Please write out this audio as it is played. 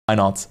Why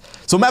not?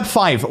 So map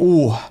 5.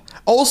 Ooh,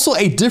 also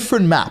a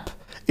different map.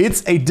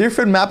 It's a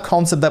different map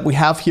concept that we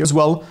have here as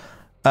well.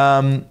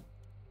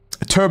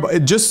 Turbo.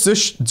 Just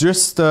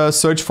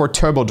search for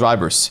turbo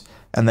drivers,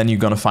 and then you're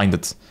gonna find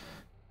it.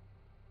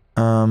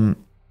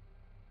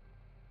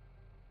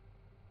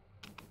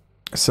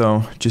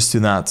 So just do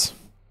that.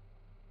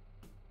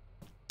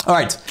 All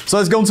right, so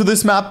let's go into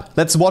this map.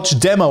 Let's watch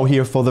demo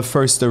here for the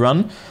first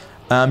run.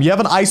 You have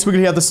an ice wiggle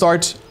here at the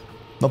start.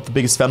 Not the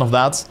biggest fan of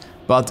that,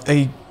 but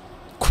a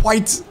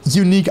quite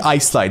unique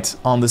ice slide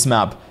on this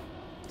map.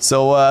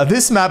 So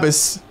this map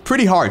is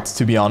pretty hard,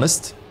 to be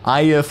honest.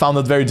 I found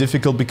it very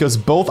difficult because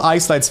both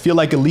ice slides feel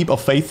like a leap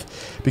of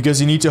faith,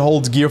 because you need to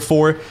hold gear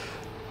 4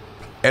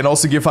 and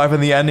also gear 5 in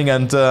the ending.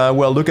 And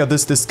well, look at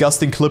this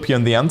disgusting clip here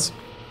in the end,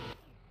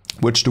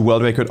 which the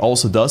world record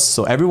also does.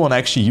 So everyone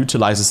actually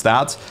utilizes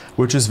that,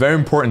 which is very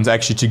important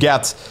actually to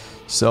get.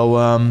 So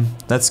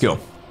let's go.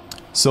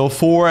 So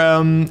for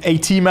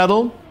AT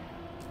medal,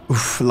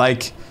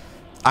 like,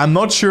 I'm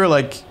not sure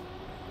like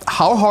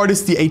how hard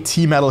is the AT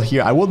medal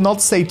here. I would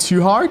not say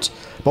too hard,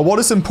 but what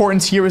is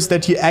important here is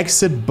that you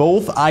exit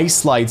both ice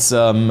slides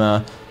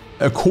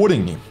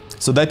accordingly,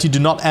 so that you do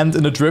not end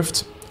in a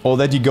drift, or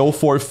that you go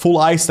for a full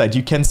ice slide.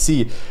 You can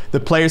see the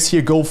players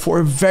here go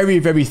for a very,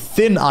 very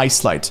thin ice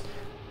slide.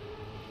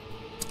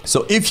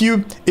 So if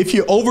you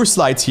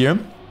overslide here,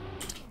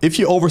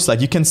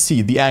 you can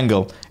see the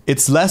angle.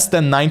 It's less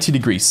than 90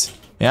 degrees.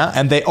 Yeah,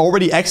 and they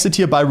already exit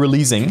here by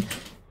releasing.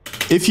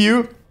 If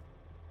you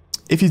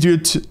do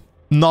it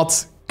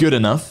not good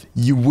enough,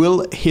 you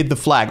will hit the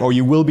flag, or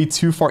you will be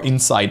too far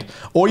inside,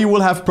 or you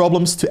will have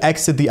problems to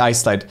exit the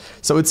ice slide.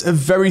 So it's a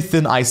very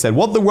thin ice slide.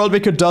 What the world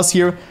record does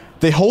here,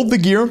 they hold the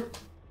gear.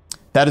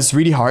 That is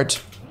really hard.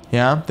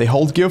 Yeah, they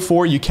hold gear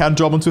 4. You can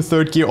drop into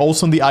 3rd gear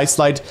also on the ice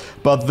slide,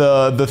 but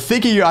the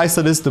thicker your ice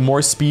slide is, the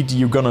more speed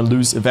you're gonna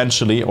lose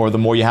eventually, or the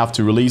more you have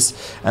to release,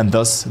 and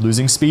thus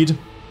losing speed.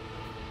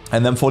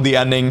 And then for the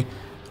ending,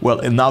 well,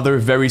 another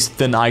very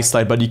thin ice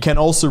slide, but you can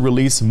also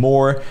release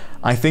more.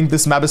 I think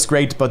this map is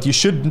great, but you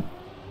should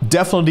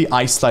definitely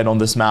ice slide on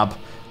this map,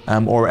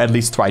 or at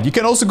least try it. You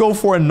can also go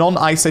for a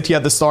non-ice slide here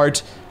at the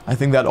start. I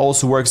think that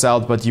also works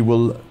out, but you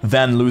will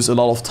then lose a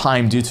lot of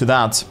time due to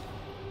that.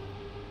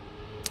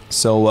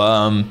 So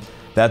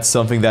that's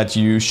something that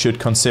you should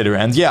consider.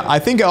 And yeah, I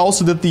think I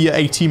also did the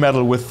AT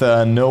medal with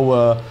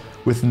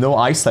no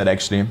ice slide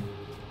actually.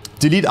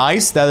 Delete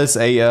ice. That is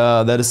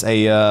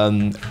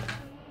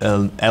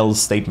a L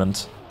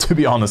statement, to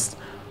be honest.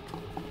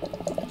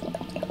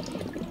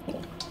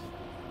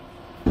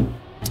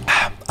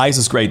 Ice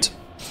is great.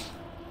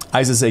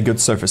 Ice is a good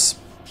surface.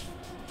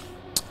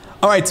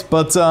 All right,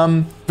 but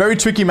very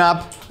tricky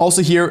map.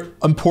 Also here,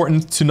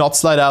 important to not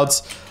slide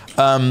out.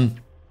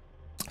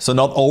 So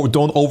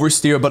don't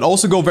oversteer, but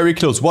also go very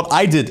close. What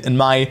I did in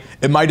my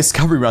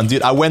discovery run,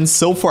 dude, I went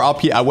so far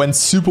up here. I went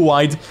super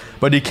wide,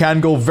 but you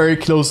can go very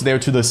close there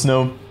to the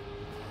snow.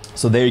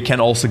 So there you can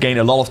also gain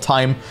a lot of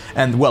time.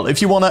 And well,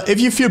 if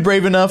you feel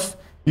brave enough,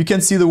 you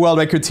can see the world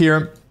record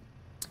here.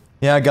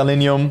 Yeah,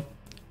 Galenium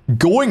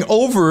going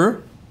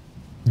over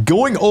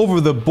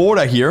the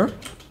border here,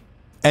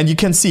 and you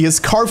can see his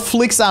car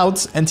flicks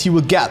out, and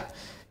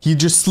he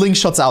just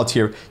slingshots out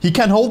here. He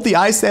can hold the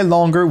ice there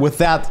longer with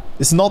that.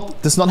 Does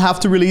not have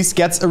to release,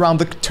 gets around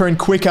the turn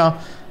quicker,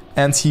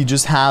 and he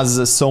just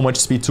has so much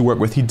speed to work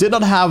with. He did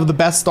not have the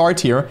best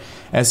start here,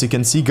 as you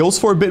can see. Goes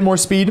for a bit more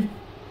speed,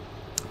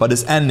 but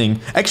his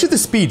ending, actually the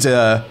speed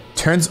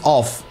turns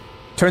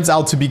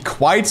out to be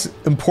quite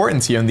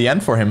important here in the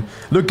end for him.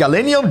 Look,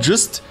 Galenium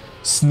just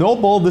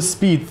snowballed the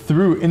speed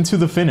through into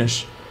the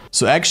finish.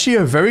 So actually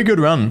a very good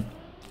run,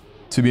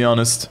 to be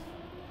honest.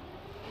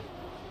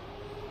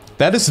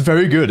 That is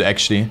very good,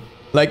 actually.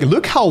 Like,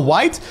 look how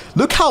wide,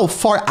 look how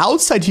far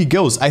outside he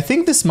goes. I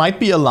think this might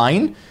be a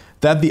line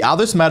that the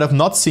others might have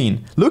not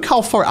seen. Look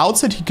how far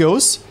outside he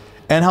goes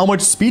and how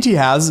much speed he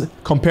has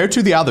compared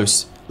to the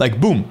others. Like,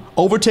 boom,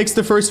 overtakes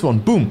the first one,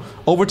 boom,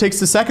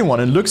 overtakes the second one.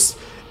 It looks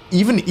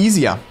even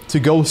easier to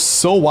go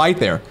so wide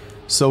there.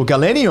 So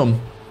Galenium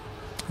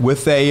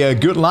with a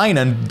good line,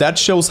 and that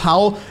shows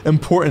how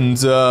important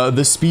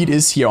the speed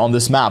is here on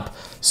this map.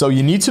 So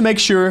you need to make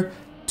sure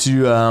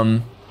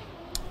to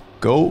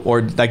go,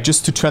 or like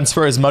just to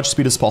transfer as much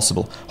speed as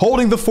possible.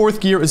 Holding the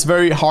 4th gear is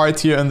very hard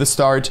here in the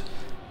start,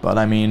 but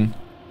I mean,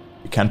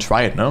 you can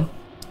try it, no?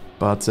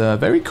 But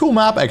very cool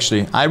map,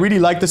 actually. I really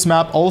like this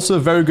map. Also a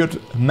very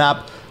good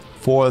map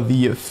for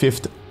the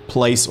 5th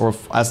place, or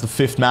as the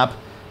 5th map.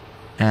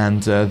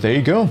 And there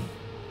you go.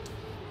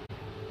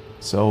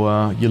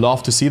 So you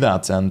love to see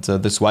that, and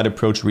this wide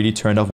approach really turned off